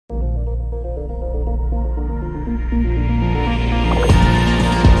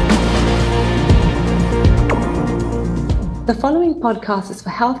The following podcast is for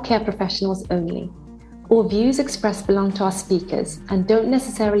healthcare professionals only. All views expressed belong to our speakers and don't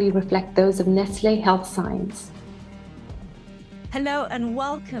necessarily reflect those of Nestlé Health Science. Hello and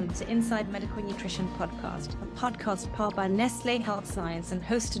welcome to Inside Medical Nutrition Podcast, a podcast powered by Nestlé Health Science and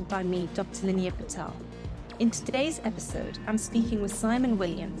hosted by me, Dr. Linnea Patel. In today's episode, I'm speaking with Simon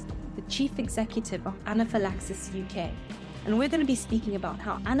Williams, the Chief Executive of Anaphylaxis UK. And we're going to be speaking about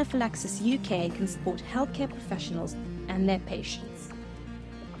how Anaphylaxis UK can support healthcare professionals and their patients.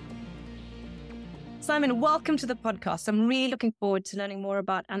 Simon, welcome to the podcast. I'm really looking forward to learning more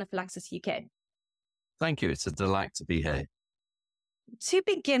about Anaphylaxis UK. Thank you. It's a delight to be here. To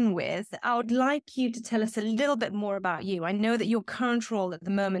begin with, I would like you to tell us a little bit more about you. I know that your current role at the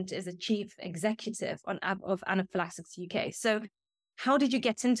moment is a Chief Executive of Anaphylaxis UK. So how did you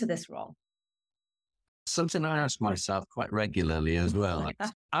get into this role? Something I ask myself quite regularly as well.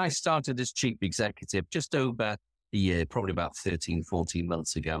 I started as Chief Executive just over a year, probably about 13, 14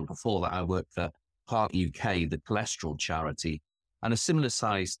 months ago. And before that, I worked for Heart UK, the cholesterol charity, and a similar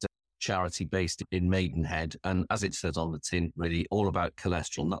sized charity based in Maidenhead. And as it says on the tin, really all about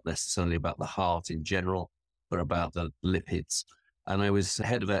cholesterol, not necessarily about the heart in general, but about the lipids. And I was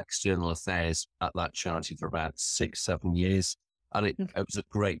head of external affairs at that charity for about 6-7 years. And it was a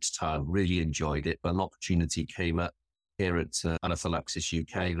great time, really enjoyed it. But an opportunity came up here at Anaphylaxis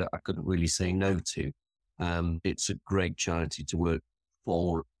UK that I couldn't really say no to. It's a great charity to work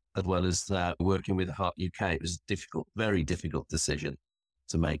for, as well as working with Heart UK. It was a difficult, very difficult decision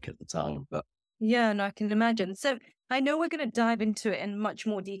to make at the time. But yeah, no, I can imagine. So I know we're going to dive into it in much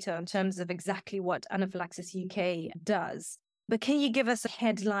more detail in terms of exactly what Anaphylaxis UK does. But can you give us a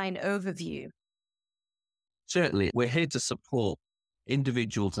headline overview? Certainly, we're here to support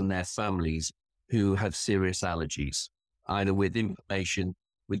individuals and their families who have serious allergies, either with information,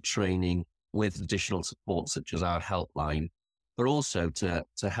 with training, with additional support such as our helpline, but also to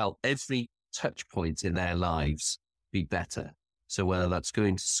help every touch point in their lives be better. So whether that's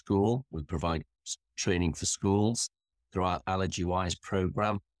going to school, we provide training for schools through our Allergy Wise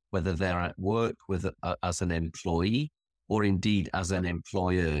program, whether they're at work as an employee or indeed as an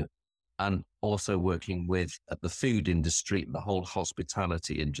employer. And also working with the food industry, the whole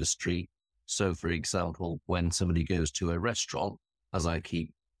hospitality industry. So, for example, when somebody goes to a restaurant, as I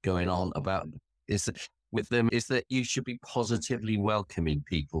keep going on about, is that you should be positively welcoming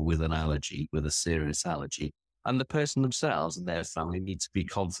people with an allergy, with a serious allergy. And the person themselves and their family need to be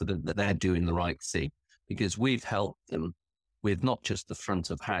confident that they're doing the right thing, because we've helped them with not just the front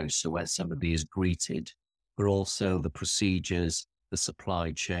of house, so where somebody is greeted, but also the procedures, the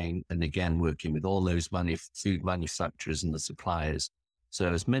supply chain, and again, working with all those food manufacturers and the suppliers.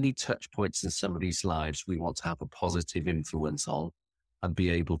 So as many touch points in somebody's lives, we want to have a positive influence on and be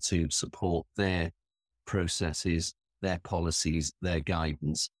able to support their processes, their policies, their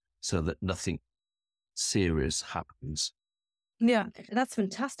guidance, so that nothing serious happens. Yeah, that's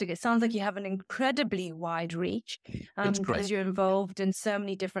fantastic. It sounds like you have an incredibly wide reach because you're involved in so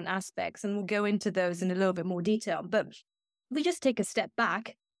many different aspects, and we'll go into those in a little bit more detail. But we just take a step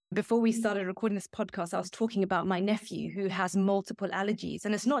back. Before we started recording this podcast, I was talking about my nephew who has multiple allergies.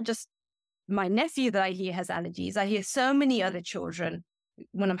 And it's not just my nephew that I hear has allergies. I hear so many other children,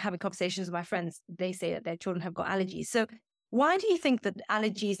 when I'm having conversations with my friends, they say that their children have got allergies. So why do you think that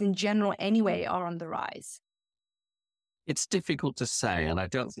allergies in general anyway are on the rise? It's difficult to say, and I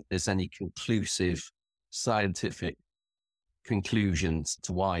don't think there's any conclusive scientific conclusions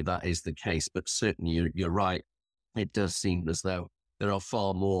to why that is the case. But certainly you're right. It does seem as though there are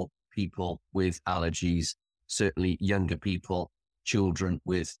far more people with allergies, certainly younger people, children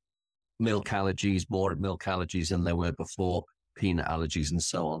with milk allergies, more milk allergies than there were before, peanut allergies and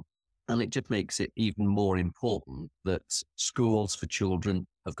so on. And it just makes it even more important that schools for children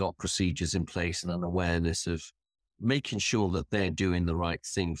have got procedures in place and an awareness of making sure that they're doing the right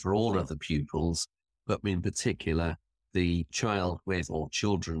thing for all of the pupils, but in particular, the child with or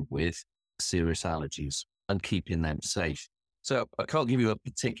children with serious allergies, and keeping them safe. So I can't give you a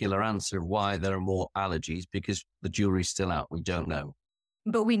particular answer of why there are more allergies because the jury's still out. We don't know.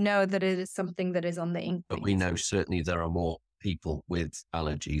 But we know that it is something that is on the increase. But we know certainly there are more people with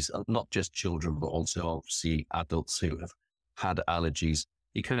allergies, not just children, but also obviously adults who have had allergies.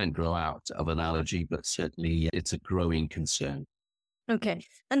 You can't grow out of an allergy, but certainly it's a growing concern. Okay.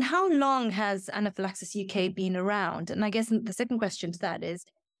 And how long has Anaphylaxis UK been around? And I guess the second question to that is,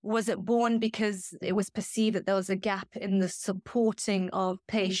 was it born because it was perceived that there was a gap in the supporting of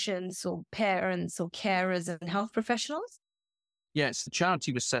patients or parents or carers and health professionals? Yes, the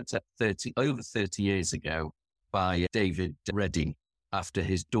charity was set up over 30 years ago by David Redding after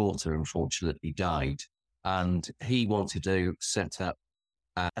his daughter unfortunately died. And he wanted to set up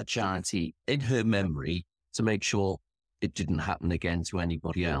a charity in her memory to make sure it didn't happen again to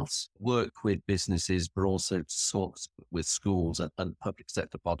anybody else. Work with businesses, but also sort with schools and public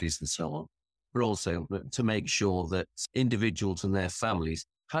sector bodies and so on. But also to make sure that individuals and their families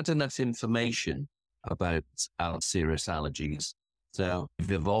had enough information about serious allergies. So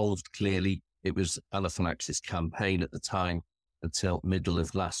we've evolved clearly. It was anaphylaxis campaign at the time until middle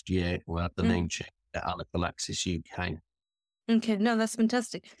of last year. We had the name change to Anaphylaxis UK. Okay, no, that's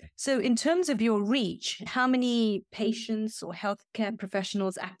fantastic. So in terms of your reach, how many patients or healthcare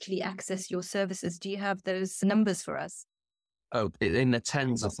professionals actually access your services? Do you have those numbers for us? Oh, in the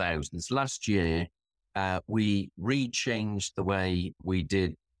tens of thousands. Last year, we rechanged the way we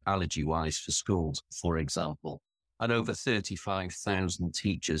did allergy-wise for schools, for example. And over 35,000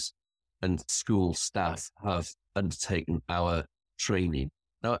 teachers and school staff have undertaken our training.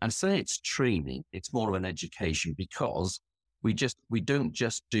 Now, I say it's training, it's more of an education, because we don't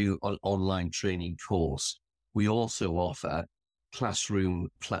just do an online training course. We also offer classroom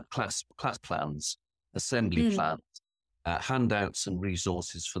class plans, assembly plans, handouts and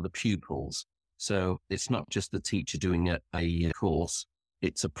resources for the pupils. So it's not just the teacher doing a course.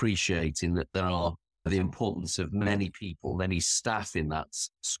 It's appreciating that there are the importance of many people, many staff in that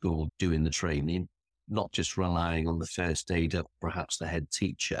school doing the training, not just relying on the first aider, perhaps the head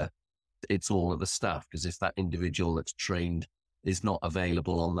teacher. It's all of the staff, because if that individual that's trained is not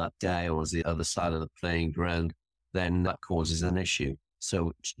available on that day or is the other side of the playing ground, then that causes an issue.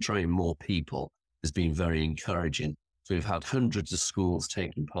 So to train more people has been very encouraging. So we've had hundreds of schools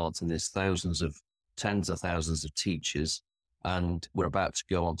taking part in this, tens of thousands of teachers, and we're about to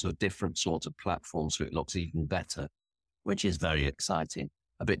go onto a different sort of platform so it looks even better, which is very exciting.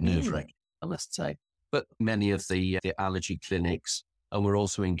 A bit nerve-wracking, I must say. But many of the allergy clinics, and we're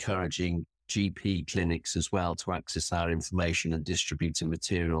also encouraging GP clinics as well to access our information and distributing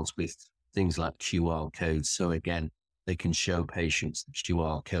materials with things like QR codes. So again, they can show patients the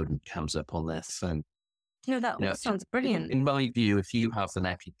QR code and it comes up on their phone. No, that sounds brilliant. In my view, if you have an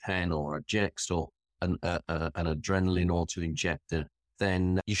EpiPen or a Jext or an adrenaline auto-injector,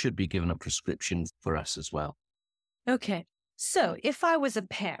 then you should be given a prescription for us as well. Okay. So if I was a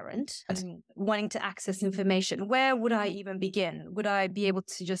parent and wanting to access information, where would I even begin? Would I be able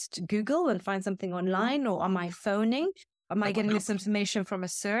to just Google and find something online, or am I phoning? Am I getting this information from a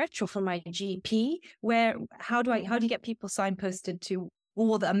search or from my GP? How do you get people signposted to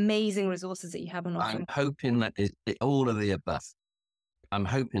all the amazing resources that you have on offer? I'm hoping that all of the above. I'm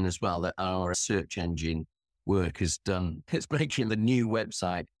hoping as well that our search engine work is done. It's making the new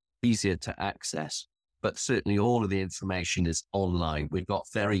website easier to access. But certainly all of the information is online. We've got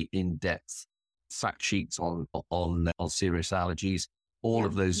very in-depth fact sheets on serious allergies. All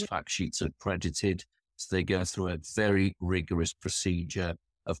of those fact sheets are accredited. So they go through a very rigorous procedure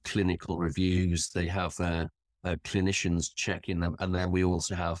of clinical reviews. They have clinicians checking them. And then we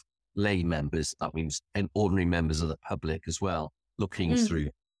also have lay members, that means and ordinary members of the public as well, looking through.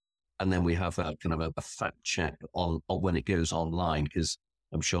 And then we have a kind of a fact check on when it goes online, because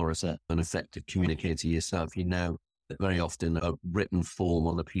I'm sure as an effective communicator yourself, you know that very often a written form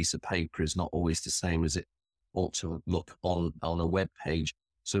on a piece of paper is not always the same as it ought to look on a web page.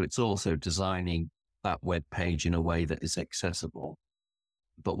 So it's also designing that web page in a way that is accessible.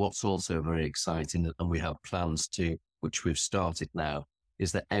 But what's also very exciting, and we have plans to, which we've started now,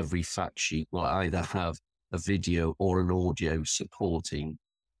 is that every fact sheet will either have a video or an audio supporting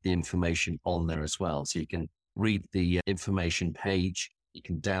the information on there as well. So you can read the information page, you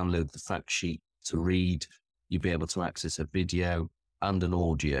can download the fact sheet to read, you'll be able to access a video and an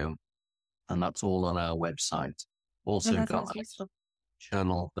audio, and that's all on our website. Also got a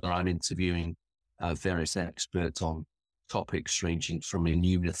channel that I'm interviewing various experts on topics ranging from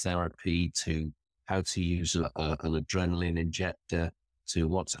immunotherapy to how to use an adrenaline injector to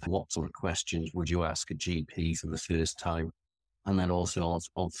what sort of questions would you ask a GP for the first time. And then also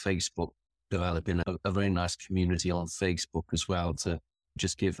on Facebook, developing a very nice community on Facebook as well to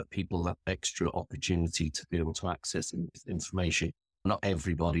just give people that extra opportunity to be able to access information. Not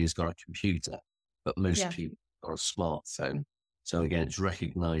everybody has got a computer, but most people have got a smartphone. So again, it's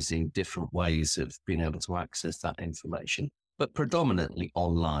recognizing different ways of being able to access that information, but predominantly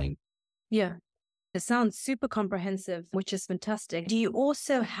online. Yeah. It sounds super comprehensive, which is fantastic. Do you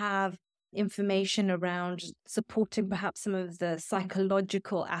also have information around supporting perhaps some of the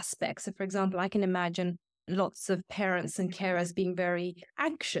psychological aspects? So for example, I can imagine lots of parents and carers being very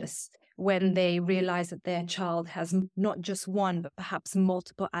anxious when they realize that their child has not just one, but perhaps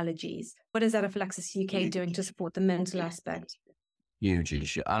multiple allergies. What is Anaphylaxis UK doing to support the mental aspect? Huge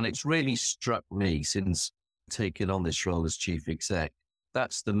issue. And it's really struck me since taking on this role as chief exec.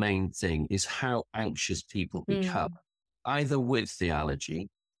 That's the main thing, is how anxious people become, either with the allergy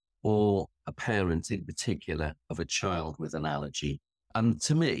or a parent in particular of a child with an allergy. And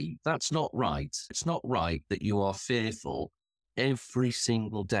to me, that's not right. It's not right that you are fearful every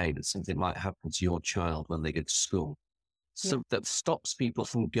single day that something might happen to your child when they get to school. So that stops people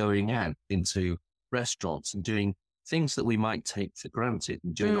from going out into restaurants and doing things that we might take for granted,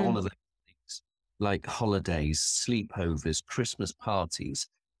 and doing all of the things like holidays, sleepovers, Christmas parties,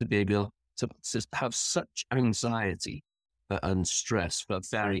 to be able to have such anxiety and stress for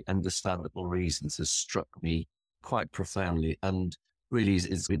very understandable reasons has struck me quite profoundly, and really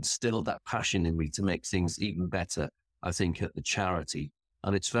has instilled that passion in me to make things even better, I think, at the charity.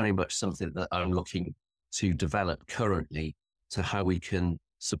 And it's very much something that I'm looking to develop currently, to how we can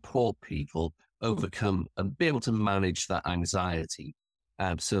support people overcome and be able to manage that anxiety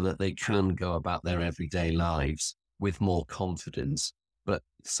so that they can go about their everyday lives with more confidence. But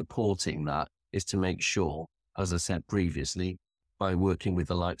supporting that is to make sure, as I said previously, by working with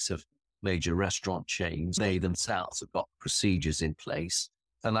the likes of major restaurant chains, they themselves have got procedures in place.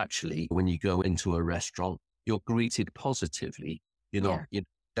 And actually, when you go into a restaurant, you're greeted positively. You're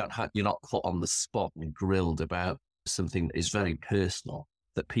not put on the spot and grilled about something that is very personal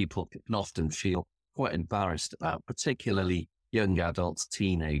that people can often feel quite embarrassed about, particularly young adults,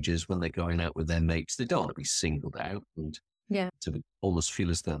 teenagers, when they're going out with their mates. They don't want to be singled out and to almost feel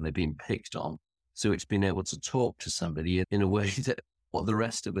as though they're being picked on. So it's being able to talk to somebody in a way that what the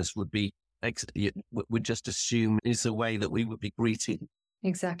rest of us would just assume is the way that we would be greeted.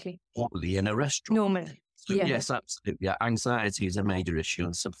 Exactly. Normally in a restaurant. Normally. So yes, absolutely. Yeah, anxiety is a major issue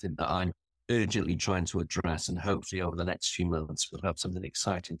and something that I'm urgently trying to address. And hopefully over the next few months, we'll have something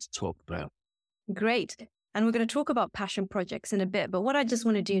exciting to talk about. Great. And we're going to talk about passion projects in a bit. But what I just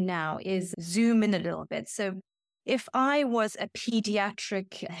want to do now is zoom in a little bit. So if I was a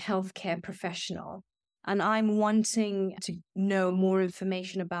pediatric healthcare professional and I'm wanting to know more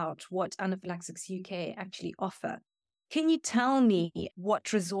information about what Anaphylaxis UK actually offer, can you tell me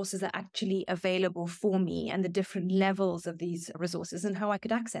what resources are actually available for me and the different levels of these resources and how I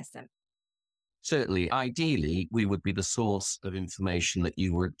could access them? Certainly. Ideally, we would be the source of information that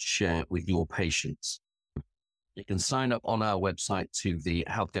you would share with your patients. You can sign up on our website to the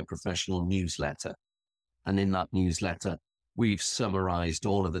Healthcare Professional newsletter. And in that newsletter, we've summarized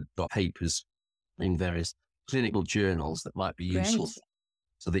all of the papers in various clinical journals that might be useful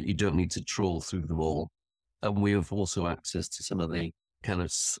so that you don't need to trawl through them all. And we have also access to some of the kind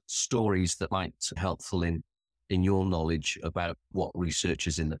of stories that might be helpful in your knowledge about what research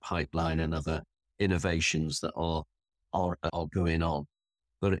is in the pipeline and other innovations that are going on.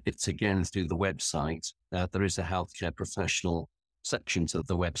 But it's again through the website. There is a healthcare professional section to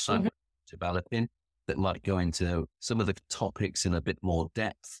the website developing that might go into some of the topics in a bit more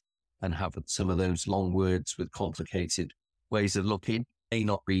depth and have some of those long words with complicated ways of looking. May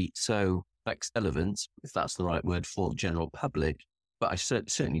not be so relevant, if that's the right word, for the general public, but I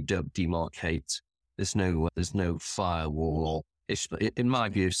certainly don't demarcate. There's no firewall. In my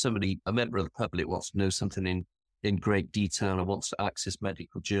view, if a member of the public wants to know something in great detail and wants to access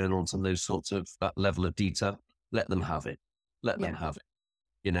medical journals and those sorts of that level of detail, let them have it. Let them have it.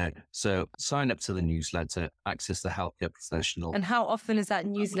 So sign up to the newsletter, access the healthcare professional. And how often is that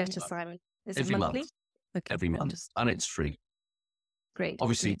newsletter, Simon? Is it monthly? Month. Okay. Every month. And it's free. Great.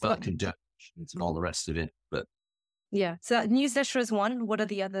 Obviously, but donations and all the rest of it. But yeah. So that newsletter is one. What are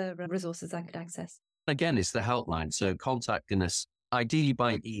the other resources I could access? Again, it's the helpline. So contacting us ideally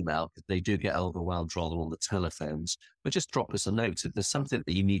by email, because they do get overwhelmed rather on the telephones, but just drop us a note if there's something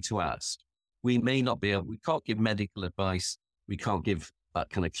that you need to ask. We can't give medical advice. We can't give that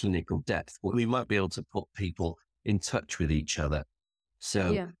kind of clinical depth, but we might be able to put people in touch with each other.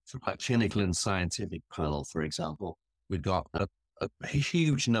 So for our clinical and scientific panel, for example, we've got a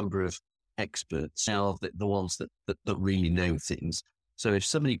huge number of experts now, the ones that really know things. So if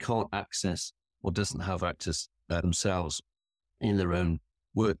somebody can't access or doesn't have access themselves in their own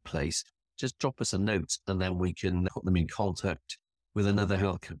workplace, just drop us a note and then we can put them in contact with another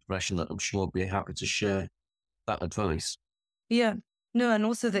healthcare professional that I'm sure will be happy to share that advice. Yeah. No, and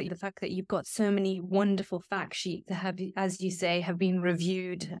also the fact that you've got so many wonderful fact sheets that have, as you say, have been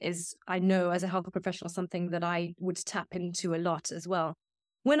reviewed is, I know as a health professional, something that I would tap into a lot as well.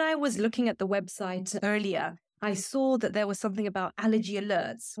 When I was looking at the website earlier, I saw that there was something about allergy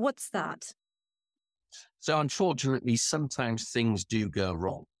alerts. What's that? So unfortunately, sometimes things do go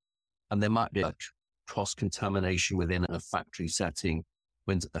wrong and there might be a cross-contamination within a factory setting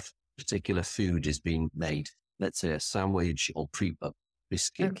when a particular food is being made. let's say a sandwich or pre-pup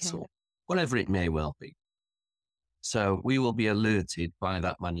biscuits or whatever it may well be. So we will be alerted by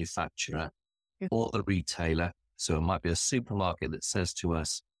that manufacturer or the retailer. So it might be a supermarket that says to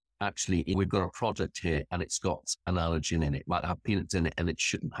us, actually, we've got a product here and it's got an allergen in it. It might have peanuts in it and it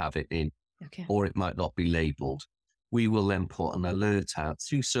shouldn't have it in, or it might not be labeled. We will then put an alert out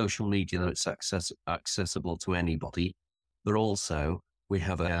through social media that it's accessible to anybody. But also we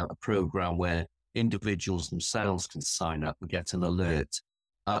have a program where individuals themselves can sign up and get an alert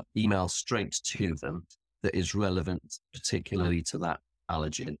email straight to them that is relevant particularly to that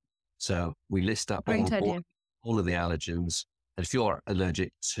allergen. So we list up all of the allergens. And if you're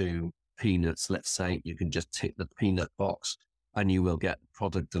allergic to peanuts, let's say, you can just tick the peanut box and you will get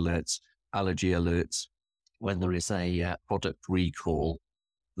product alerts, allergy alerts when there is a product recall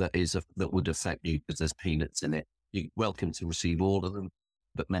that would affect you because there's peanuts in it. You're welcome to receive all of them,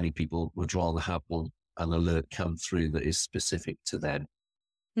 but many people would rather have an alert come through that is specific to them.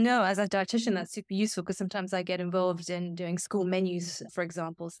 No, as a dietitian, that's super useful because sometimes I get involved in doing school menus, for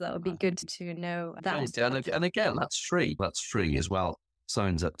example. So that would be good to know that. Right. And again, that's free. That's free as well.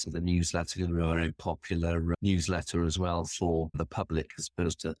 Signs up to the newsletter, a very popular newsletter as well for the public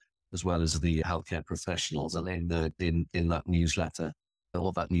as well as the healthcare professionals. And in that newsletter,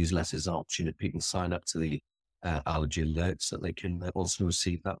 all that newsletter is an opportunity. People sign up to the allergy alerts so they can also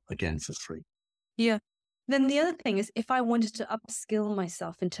receive that again for free. Yeah. Then the other thing is, if I wanted to upskill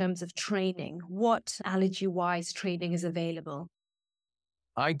myself in terms of training, what allergy-wise training is available?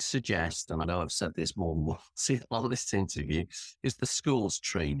 I'd suggest, and I know I've said this more and more on this interview, is the schools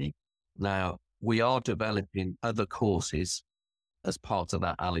training. Now, we are developing other courses as part of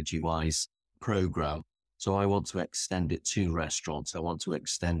that allergy-wise program. So I want to extend it to restaurants. I want to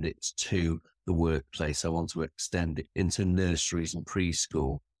extend it to the workplace. I want to extend it into nurseries and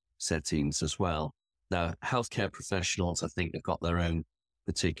preschool settings as well. Now, healthcare professionals, I think, have got their own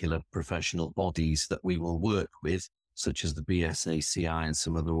particular professional bodies that we will work with, such as the BSACI and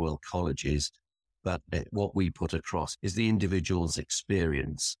some other Royal Colleges. But what we put across is the individual's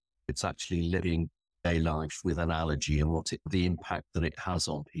experience. It's actually living a life with an allergy and the impact that it has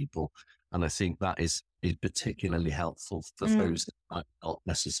on people. And I think that is particularly helpful for those that might not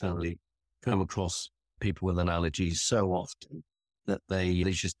necessarily come across people with an allergy so often that they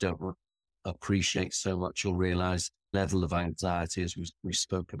just don't appreciate so much or realize level of anxiety as we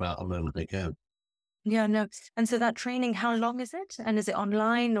spoke about a moment ago. Yeah, no. And so that training, how long is it? And is it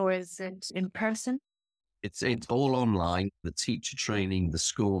online or is it in person? It's all online. The teacher training, the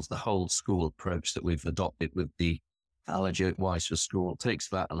schools, the whole school approach that we've adopted with the Allergy Wise for School takes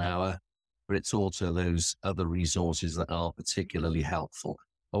about an hour, but it's also those other resources that are particularly helpful.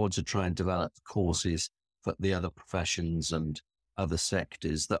 I want to try and develop courses for the other professions and other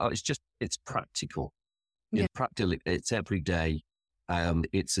sectors that it's practical. Yeah. It's every day.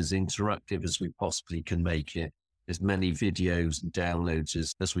 It's as interactive as we possibly can make it. As many videos and downloads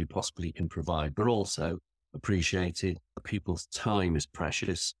as we possibly can provide, but also appreciated people's time is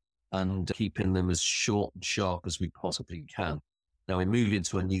precious and keeping them as short and sharp as we possibly can. Now we move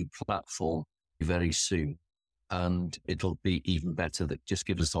into a new platform very soon and it'll be even better that just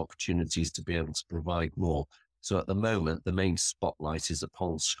gives us opportunities to be able to provide more. So at the moment, the main spotlight is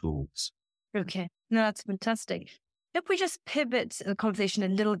upon schools. Okay. No, that's fantastic. If we just pivot the conversation a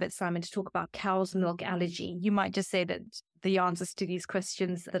little bit, Simon, to talk about cow's milk allergy, you might just say that the answers to these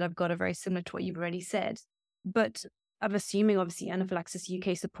questions that I've got are very similar to what you've already said. But I'm assuming, obviously, Anaphylaxis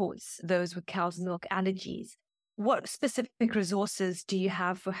UK supports those with cow's milk allergies. What specific resources do you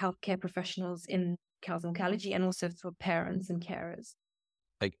have for healthcare professionals in cow's milk allergy and also for parents and carers?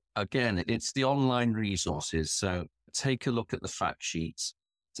 Again, it's the online resources. So take a look at the fact sheets.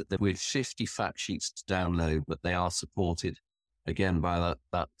 With 50 fact sheets to download, but they are supported again by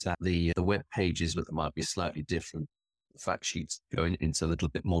the web pages, but they might be slightly different. The fact sheets going into a little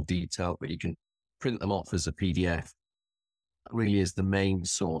bit more detail, but you can print them off as a PDF. That really is the main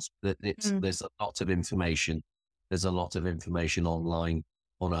source. There's a lot of information. There's a lot of information online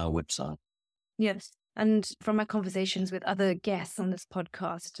on our website. Yes. And from my conversations with other guests on this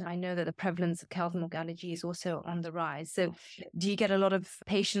podcast, I know that the prevalence of cow's milk allergy is also on the rise. So do you get a lot of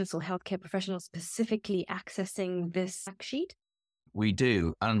patients or healthcare professionals specifically accessing this fact sheet? We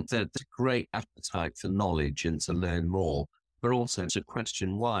do. And there's a great appetite for knowledge and to learn more, but also to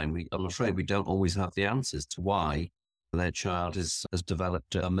question why. I'm afraid we don't always have the answers to why their child has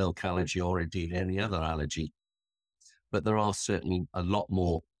developed a milk allergy or indeed any other allergy. But there are certainly a lot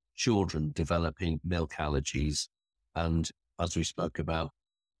more children developing milk allergies. And as we spoke about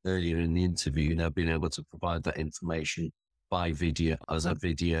earlier in the interview, being able to provide that information by video, as a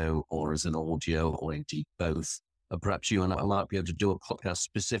video or as an audio, or indeed both. And perhaps you and I might be able to do a podcast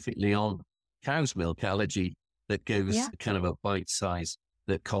specifically on cow's milk allergy that goes kind of a bite size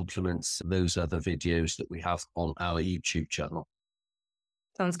that complements those other videos that we have on our YouTube channel.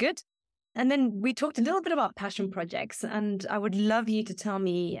 Sounds good. And then we talked a little bit about passion projects, and I would love you to tell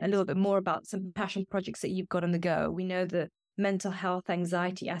me a little bit more about some passion projects that you've got on the go. We know the mental health,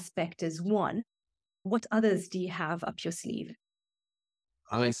 anxiety aspect is one. What others do you have up your sleeve?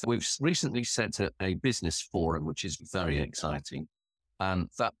 We've recently set a business forum, which is very exciting. And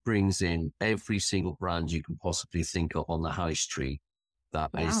that brings in every single brand you can possibly think of on the high street that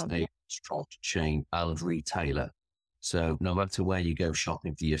is a restaurant chain and retailer. So no matter where you go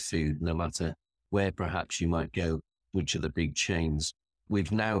shopping for your food, no matter where perhaps you might go, which are the big chains,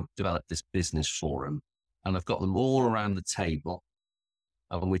 we've now developed this business forum, and I've got them all around the table.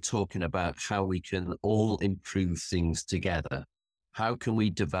 And we're talking about how we can all improve things together. How can we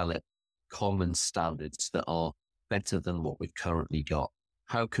develop common standards that are better than what we've currently got?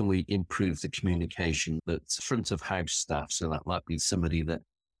 How can we improve the communication that's front of house staff? So that might be somebody that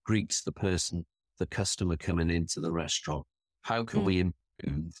greets the customer coming into the restaurant. How can we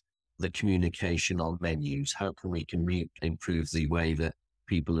improve the communication on menus? How can we improve the way that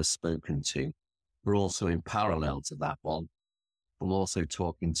people are spoken to? We're also in parallel to that one. I'm also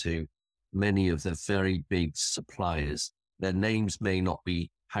talking to many of the very big suppliers. Their names may not be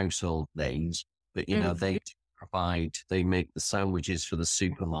household names, but they make the sandwiches for the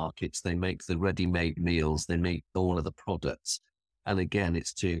supermarkets. They make the ready-made meals. They make all of the products. And again,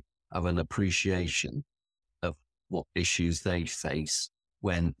 it's to have an appreciation of what issues they face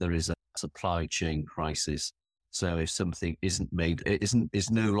when there is a supply chain crisis. So if something isn't made, is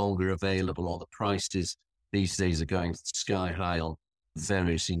no longer available, or the prices these days are going sky high on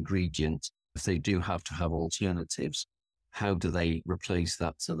various ingredients, if they do have to have alternatives, how do they replace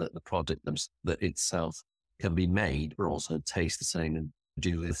that so that the product that itself can be made, but also taste the same and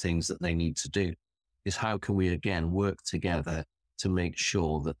do the things that they need to do? Is how can we again work together to make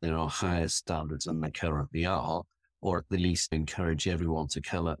sure that there are higher standards than there currently are, or at the least encourage everyone to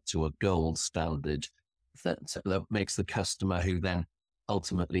come up to a gold standard that makes the customer who then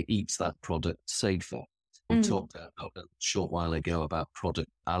ultimately eats that product safer. We talked a short while ago about product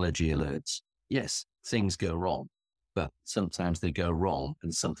allergy alerts. Yes, things go wrong, but sometimes they go wrong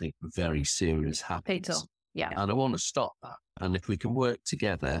and something very serious happens. Fatal. Yeah. And I want to stop that. And if we can work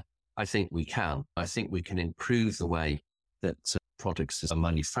together, I think we can. I think we can improve the way that products are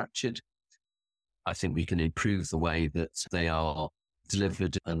manufactured. I think we can improve the way that they are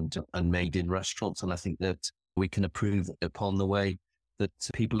delivered and made in restaurants. And I think that we can improve upon the way that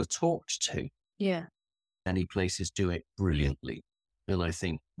people are talked to. Yeah. Many places do it brilliantly. And I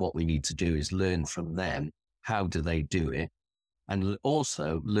think what we need to do is learn from them. How do they do it? And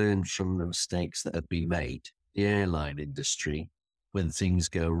also learn from the mistakes that have been made. The airline industry, when things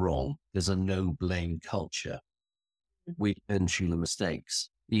go wrong, there's a no blame culture. We learn from the mistakes,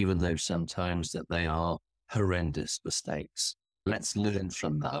 even though sometimes that they are horrendous mistakes. Let's learn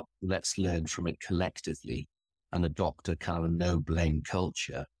from that. Let's learn from it collectively and adopt a kind of no blame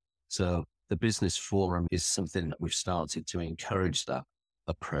culture. So the business forum is something that we've started to encourage that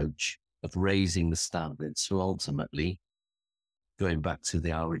approach of raising the standards. So ultimately, going back to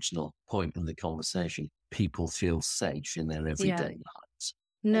the original point in the conversation, people feel safe in their everyday lives.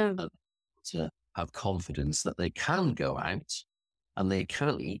 No. To have confidence that they can go out and they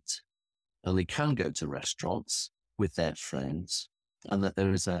can eat and they can go to restaurants with their friends, and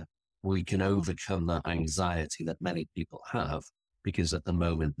that we can overcome that anxiety that many people have, because at the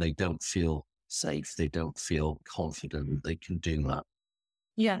moment they don't feel safe. They don't feel confident they can do that.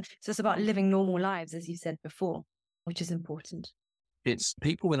 Yeah. So it's about living normal lives, as you said before, which is important. It's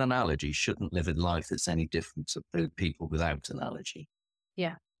people with an allergy shouldn't live a life that's any different to people without an allergy.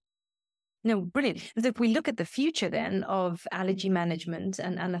 Yeah. No, brilliant. So if we look at the future then of allergy management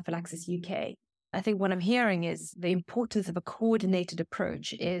and Anaphylaxis UK, I think what I'm hearing is the importance of a coordinated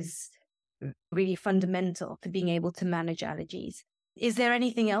approach is really fundamental to being able to manage allergies. Is there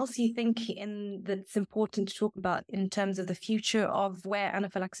anything else you think that's important to talk about in terms of the future of where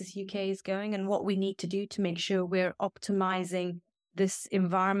Anaphylaxis UK is going and what we need to do to make sure we're optimizing this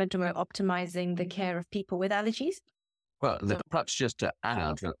environment and we're optimizing the care of people with allergies? Well, perhaps just to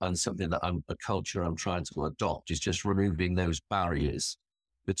add, and something that a culture I'm trying to adopt is just removing those barriers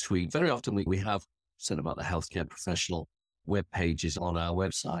between. Very often we have said about the healthcare professional web pages on our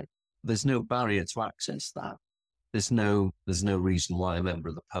website. There's no barrier to access that. There's no reason why a member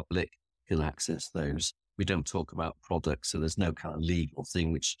of the public can access those. We don't talk about products, so there's no kind of legal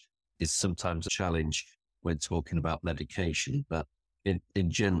thing, which is sometimes a challenge when talking about medication, but in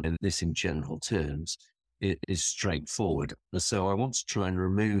general terms, it is straightforward. So I want to try and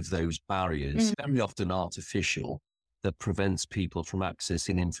remove those barriers, very often artificial, that prevents people from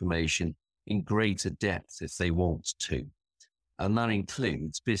accessing information in greater depth if they want to. And that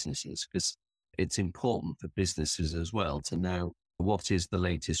includes businesses, because it's important for businesses as well to know what is the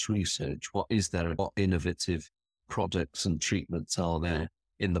latest research, what innovative products and treatments are there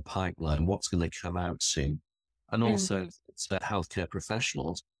in the pipeline, what's going to come out soon. And also healthcare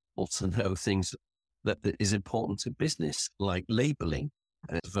professionals also know things that is important to business, like labeling.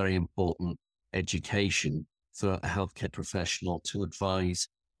 It's very important education for a healthcare professional to advise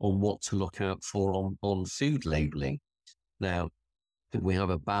on what to look out for on food labeling. Now, if we have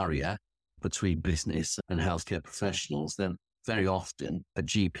a barrier between business and healthcare professionals, then very often a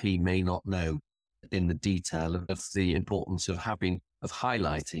GP may not know in the detail of the importance of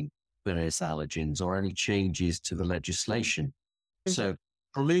highlighting various allergens or any changes to the legislation. So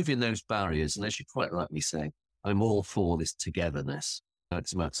removing those barriers, and as you quite rightly say, I'm all for this togetherness.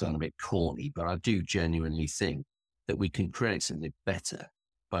 It might sound a bit corny, but I do genuinely think that we can create something better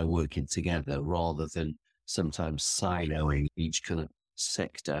by working together rather than sometimes siloing each kind of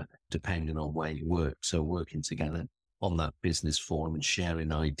sector depending on where you work. So working together on that business forum and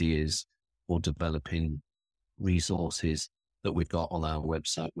sharing ideas or developing resources that we've got on our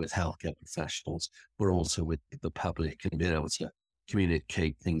website with healthcare professionals, but also with the public, and being able to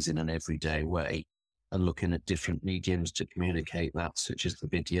communicate things in an everyday way and looking at different mediums to communicate that, such as the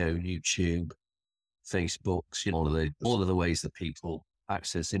video, YouTube, Facebooks, all of the ways that people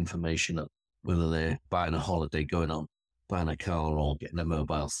access information, whether they're buying a holiday, buying a car, or getting a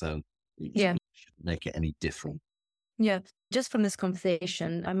mobile phone. Shouldn't make it any different. Yeah. Just from this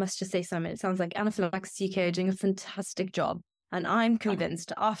conversation, I must just say, Simon, it sounds like Anaphylaxis UK are doing a fantastic job. And I'm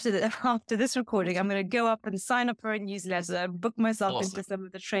convinced after this recording, I'm going to go up and sign up for a newsletter and book myself into some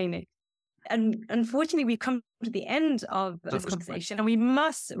of the training. And unfortunately, we've come to the end of this conversation and we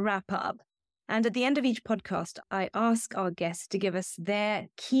must wrap up. And at the end of each podcast, I ask our guests to give us their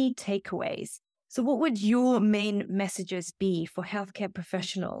key takeaways. So what would your main messages be for healthcare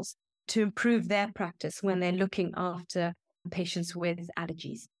professionals to improve their practice when they're looking after patients with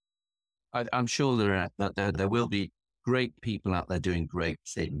allergies? I'm sure there will be great people out there doing great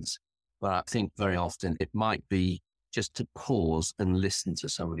things, but I think very often it might be just to pause and listen to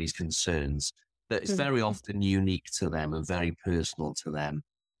somebody's concerns that is very often unique to them and very personal to them.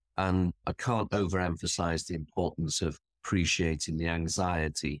 And I can't overemphasize the importance of appreciating the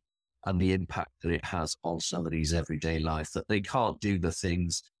anxiety and the impact that it has on somebody's everyday life, that they can't do the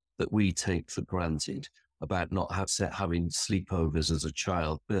things that we take for granted about not having sleepovers as a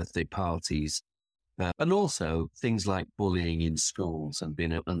child, birthday parties, and also things like bullying in schools and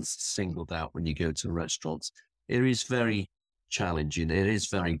being singled out when you go to restaurants. It is very challenging. It is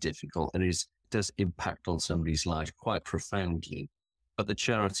very difficult, and it does impact on somebody's life quite profoundly. But the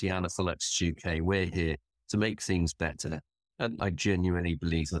charity Anaphylaxis UK, we're here to make things better. And I genuinely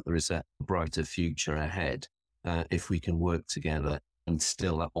believe that there is a brighter future ahead if we can work together and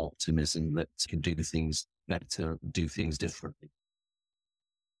instill that optimism that can do things better, do things differently.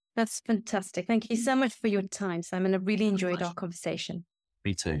 That's fantastic. Thank you so much for your time, Simon. I really enjoyed our conversation.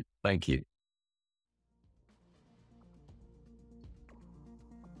 Me too. Thank you.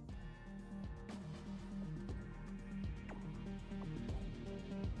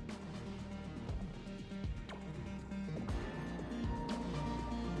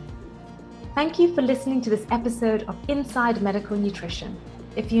 Thank you for listening to this episode of Inside Medical Nutrition.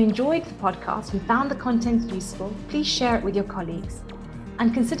 If you enjoyed the podcast and found the content useful, please share it with your colleagues.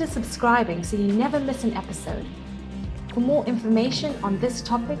 And consider subscribing so you never miss an episode. For more information on this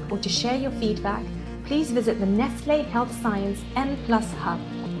topic or to share your feedback, please visit the Nestlé Health Science N+ Hub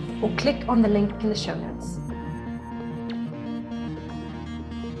or click on the link in the show notes.